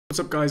What's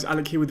up guys,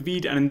 Alec here with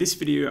VEED, and in this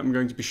video I'm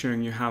going to be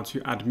showing you how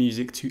to add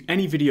music to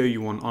any video you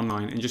want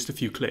online in just a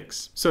few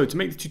clicks. So to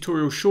make the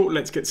tutorial short,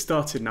 let's get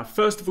started. Now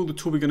first of all, the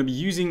tool we're going to be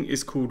using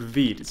is called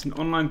VEED. It's an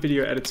online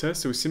video editor,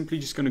 so we're simply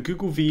just going to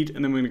Google VEED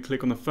and then we're going to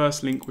click on the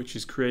first link, which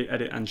is create,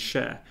 edit and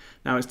share.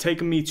 Now it's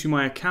taken me to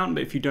my account,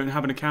 but if you don't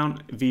have an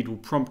account, VEED will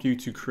prompt you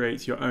to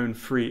create your own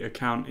free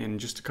account in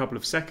just a couple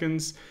of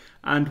seconds.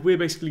 And we're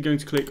basically going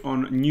to click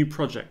on new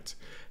project.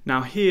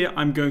 Now here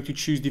I'm going to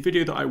choose the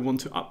video that I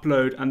want to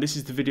upload, and this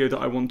is the video that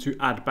I want to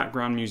add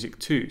background music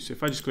to. So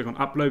if I just click on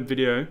upload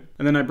video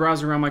and then I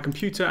browse around my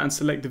computer and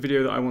select the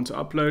video that I want to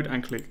upload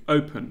and click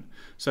open.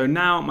 So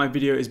now my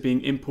video is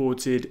being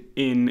imported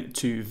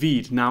into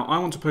VEED. Now I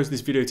want to post this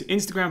video to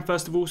Instagram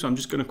first of all, so I'm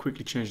just going to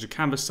quickly change the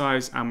canvas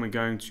size and we're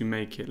going to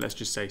make it, let's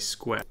just say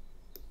square.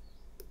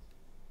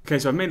 Okay,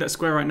 so I've made that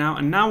square right now,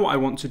 and now what I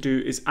want to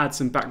do is add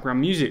some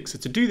background music. So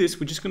to do this,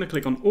 we're just going to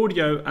click on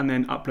audio and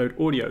then upload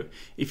audio.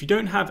 If you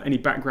don't have any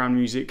background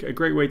music, a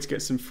great way to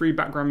get some free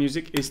background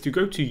music is to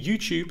go to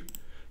YouTube.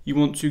 You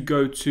want to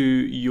go to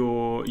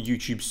your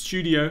YouTube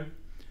studio,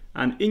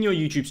 and in your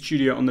YouTube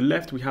studio on the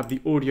left we have the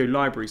audio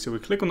library. So we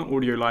click on the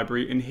audio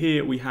library, and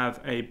here we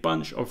have a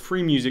bunch of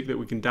free music that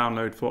we can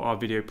download for our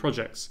video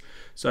projects.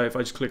 So if I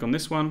just click on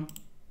this one,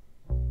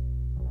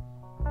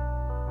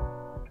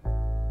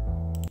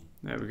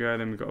 there we go,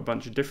 then we've got a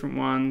bunch of different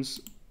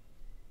ones.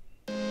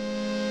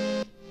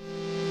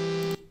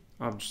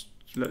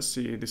 Let's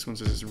see, this one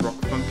says it's rock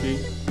funky.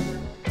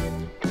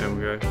 There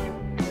we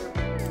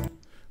go.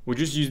 We'll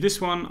just use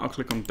this one. I'll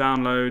click on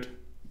download.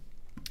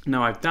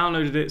 Now I've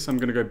downloaded it, so I'm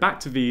going to go back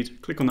to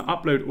VEED, click on the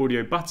upload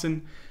audio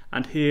button,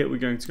 and here we're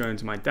going to go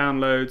into my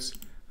downloads,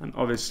 and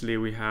obviously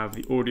we have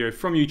the audio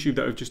from YouTube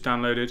that I've just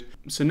downloaded.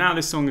 So now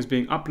this song is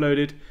being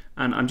uploaded,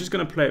 and I'm just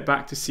going to play it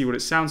back to see what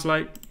it sounds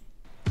like.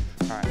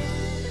 Alright.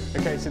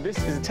 Okay, so this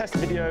is a test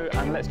video,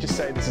 and let's just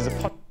say this is a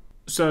pod.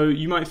 So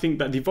you might think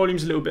that the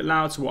volume's a little bit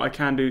loud, so what I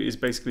can do is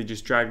basically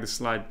just drag the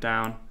slide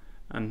down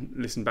and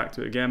listen back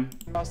to it again.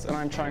 And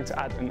I'm trying to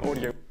add an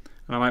audio.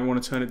 And I might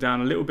want to turn it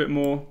down a little bit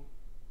more.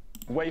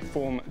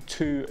 Waveform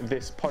to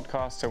this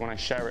podcast, so when I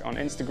share it on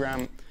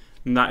Instagram.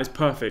 And that is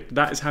perfect.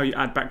 That is how you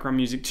add background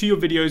music to your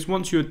videos.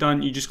 Once you're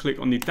done, you just click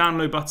on the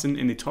download button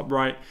in the top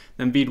right.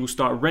 Then VEED will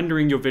start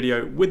rendering your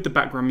video with the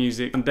background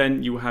music, and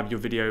then you will have your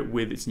video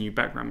with its new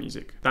background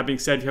music. That being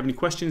said, if you have any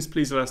questions,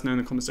 please let us know in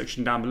the comment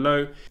section down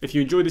below. If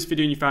you enjoyed this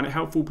video and you found it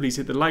helpful, please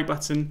hit the like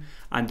button,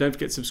 and don't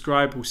forget to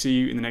subscribe. We'll see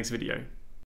you in the next video.